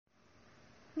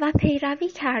و پیروی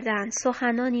کردند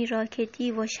سخنانی را که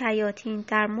دیو و شیاطین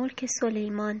در ملک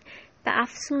سلیمان به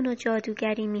افسون و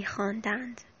جادوگری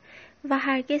می‌خواندند و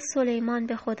هرگز سلیمان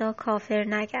به خدا کافر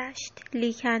نگشت،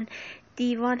 لیکن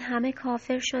دیوان همه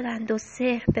کافر شدند و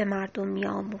سحر به مردم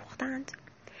می‌آموختند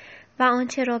و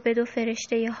آنچه را به 2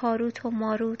 فرشته هاروت و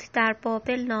ماروت در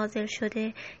بابل نازل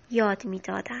شده یاد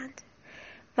می‌دادند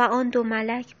و آن 2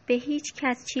 ملک به هیچ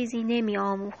کس چیزی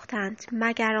نمی‌آموختند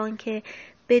مگر آنکه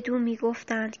بدو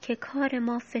می‌گفتند که کار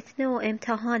ما فتنه و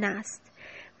امتحان است،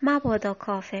 مبادا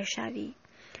کافر شوی.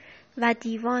 و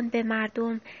دیوان به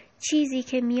مردم چیزی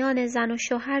که میان زن و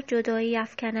شوهر جدایی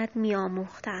افکند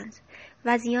می‌آموختند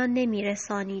و زیان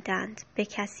نمی‌رسانیدند به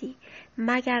کسی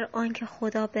مگر آنکه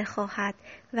خدا بخواهد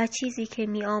و چیزی که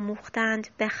می‌آموختند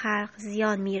به خلق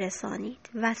زیان می‌رسانید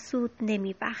و سود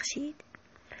نمی‌بخشید.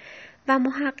 و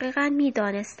محققاً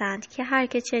می‌دانستند که هر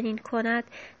که چنین کند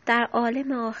در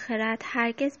عالم آخرت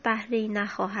هرگز بهره‌ای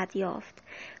نخواهد یافت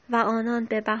و آنان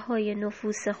به بهای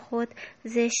نفوس خود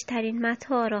زشت‌ترین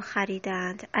متاع را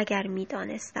خریدند اگر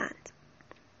می‌دانستند.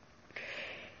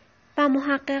 و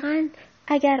محققاً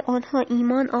اگر آنها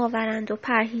ایمان آورند و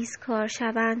پرهیزکار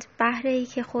شوند، بهره‌ای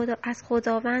که از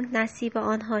خداوند نصیب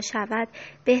آنها شود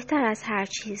بهتر از هر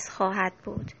چیز خواهد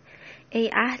بود.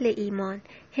 ای اهل ایمان،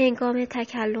 هنگام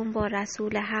تکلم با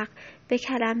رسول حق به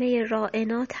کلمه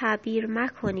راعنا تعبیر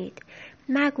مکنید،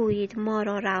 مگویید ما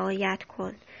را رعایت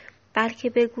کن، بلکه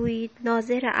بگویید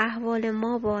ناظر احوال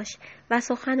ما باش و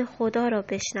سخن خدا را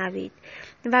بشنوید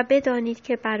و بدانید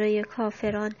که برای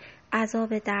کافران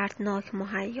عذاب دردناک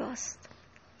مهیاست.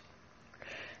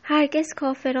 هرگز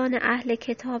کافران اهل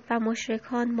کتاب و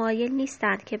مشرکان مایل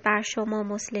نیستند که بر شما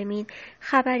مسلمین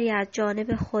خبری از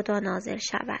جانب خدا نازل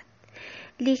شود،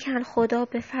 لیکن خدا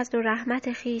به فضل و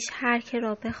رحمت خویش هر که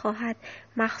را بخواهد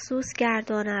مخصوص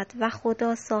گرداند و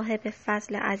خدا صاحب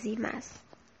فضل عظیم است.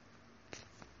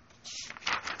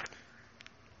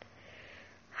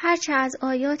 هرچه از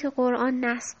آیات قرآن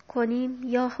نسخ کنیم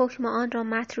یا حکم آن را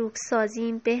متروک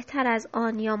سازیم بهتر از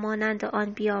آن یا مانند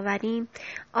آن بیاوریم،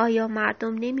 آیا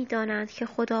مردم نمی‌دانند که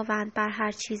خداوند بر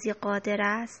هر چیزی قادر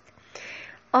است؟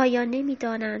 آیا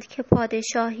نمی‌دانند که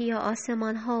پادشاهی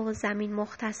آسمان‌ها و زمین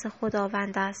مختص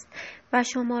خداوند است و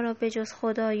شما را به جز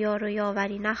خدا یار و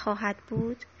یاوری نخواهد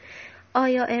بود؟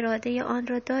 آیا اراده آن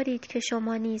را دارید که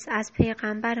شما نیز از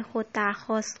پیغمبر خود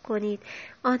درخواست کنید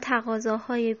آن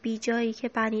تقاضاهای بیجایی که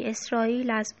بنی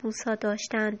اسرائیل از موسی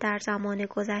داشتند در زمان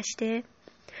گذشته؟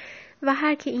 و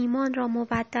هر که ایمان را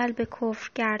مبدل به کفر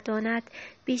گرداند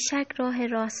بیشک راه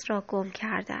راست را گم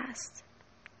کرده است.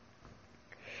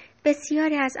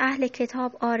 بسیاری از اهل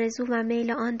کتاب آرزو و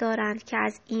میل آن دارند که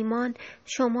از ایمان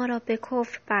شما را به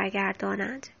کفر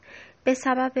برگردانند، به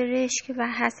سبب رشک و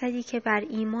حسدی که بر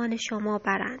ایمان شما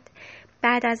برند،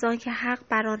 بعد از آن که حق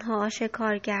بر آنها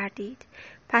آشکار گردید.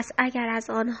 پس اگر از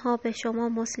آنها به شما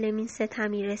مسلمین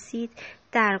ستمی رسید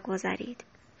درگذرید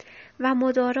و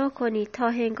مدارا کنید تا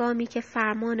هنگامی که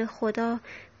فرمان خدا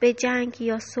به جنگ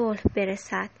یا صلح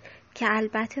برسد که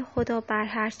البته خدا بر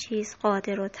هر چیز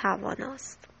قادر و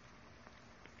تواناست.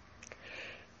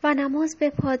 و نماز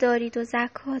بپادارید و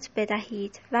زکات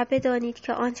بدهید و بدانید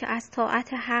که آنچه از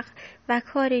طاعت حق و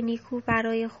کار نیکو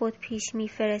برای خود پیش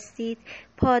می‌فرستید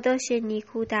پاداش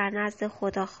نیکو در نزد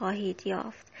خدا خواهید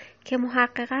یافت که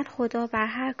محققاً خدا بر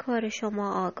هر کار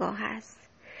شما آگاه است.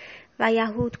 و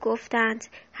یهود گفتند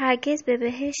هرگز به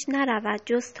بهشت نرود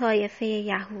جز طایفه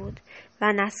یهود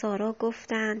و نصارا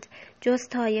گفتند جز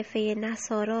طایفه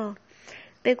نصارا.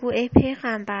 بگو ای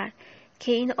پیغمبر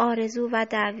که این آرزو و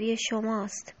دعوی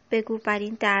شماست، بگو بر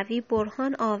این دعوی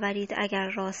برهان آورید اگر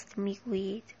راست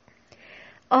میگویید.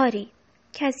 آری،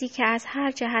 کسی که از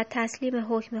هر جهت تسلیم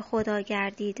حکم خدا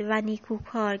گردید و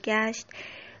نیکوکار گشت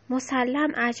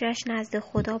مسلم اجرش نزد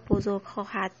خدا بزرگ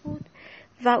خواهد بود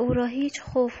و او را هیچ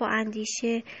خوف و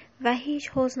اندیشه و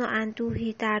هیچ حزن و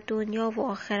اندوهی در دنیا و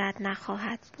آخرت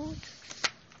نخواهد بود.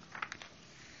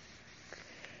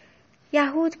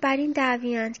 یهود بر این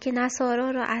دعوی‌اند که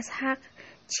نصارا را از حق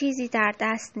چیزی در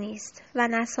دست نیست و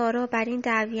نصارا بر این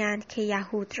دعوی‌اند که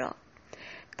یهود را،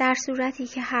 در صورتی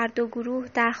که هر دو گروه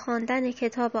در خواندن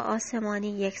کتاب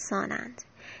آسمانی یکسانند،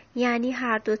 یعنی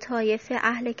هر دو طایفه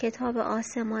اهل کتاب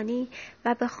آسمانی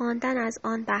و به خواندن از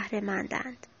آن بهره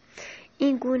مندند.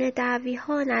 این گونه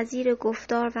دعوی‌ها نظیر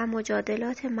گفتار و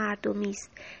مجادلات مردمی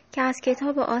است که از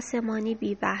کتاب آسمانی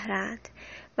بی بهره‌اند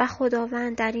و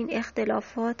خداوند در این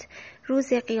اختلافات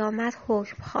روز قیامت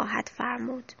حکم خواهد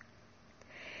فرمود.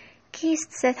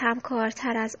 کیست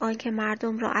ستمکارتر از آن که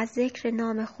مردم را از ذکر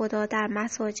نام خدا در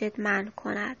مساجد منع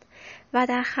کند و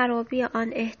در خرابی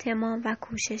آن اهتمام و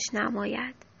کوشش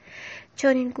نماید؟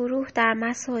 چون این گروه در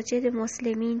مساجد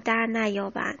مسلمین در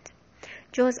نیابند،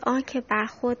 جز آن که بر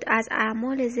خود از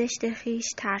اعمال زشت خویش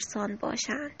ترسان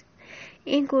باشند.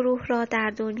 این گروه را در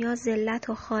دنیا ذلت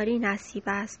و خواری نصیب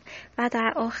است و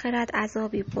در آخرت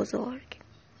عذابی بزرگ.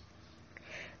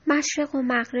 مشرق و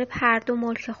مغرب هر دو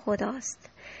ملک خداست.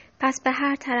 پس به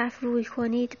هر طرف روی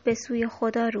کنید به سوی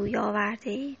خدا روی آورده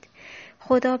اید.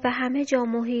 خدا به همه جا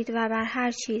محیط و بر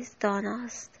هر چیز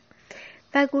داناست.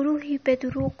 و گروهی به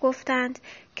دروغ گفتند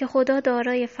که خدا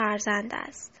دارای فرزند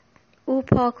است. او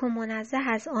پاک و منزه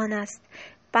از آن است،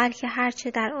 بلکه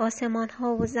هرچه در آسمان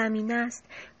ها و زمین است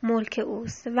ملک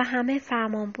اوست و همه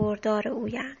فرمان بردار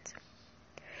اویند.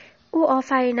 او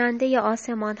آفریننده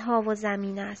آسمان ها و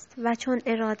زمین است و چون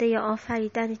اراده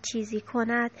آفریدن چیزی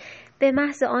کند به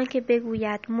محض آنکه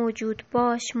بگوید موجود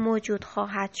باش موجود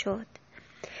خواهد شد.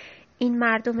 این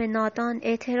مردم نادان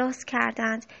اعتراض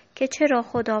کردند که چرا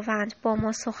خداوند با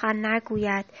ما سخن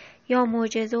نگوید یا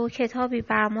معجزه و کتابی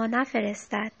بر ما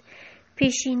نفرستد.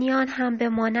 پیشینیان هم به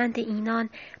مانند اینان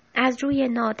از روی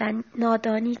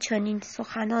نادانی چنین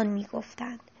سخنان می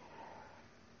گفتند.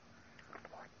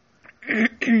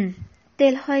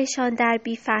 دلهایشان در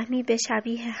بیفهمی به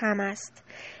شبیه هم است.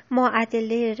 ما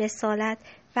ادله رسالت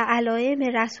و علائم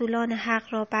رسولان حق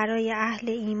را برای اهل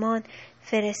ایمان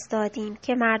فرستادیم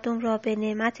که مردم را به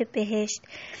نعمت بهشت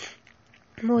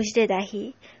مژده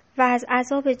دهی و از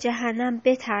عذاب جهنم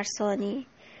بترسانی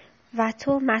و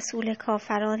تو مسئول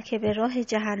کافران که به راه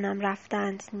جهنم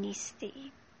رفتند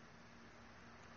نیستی.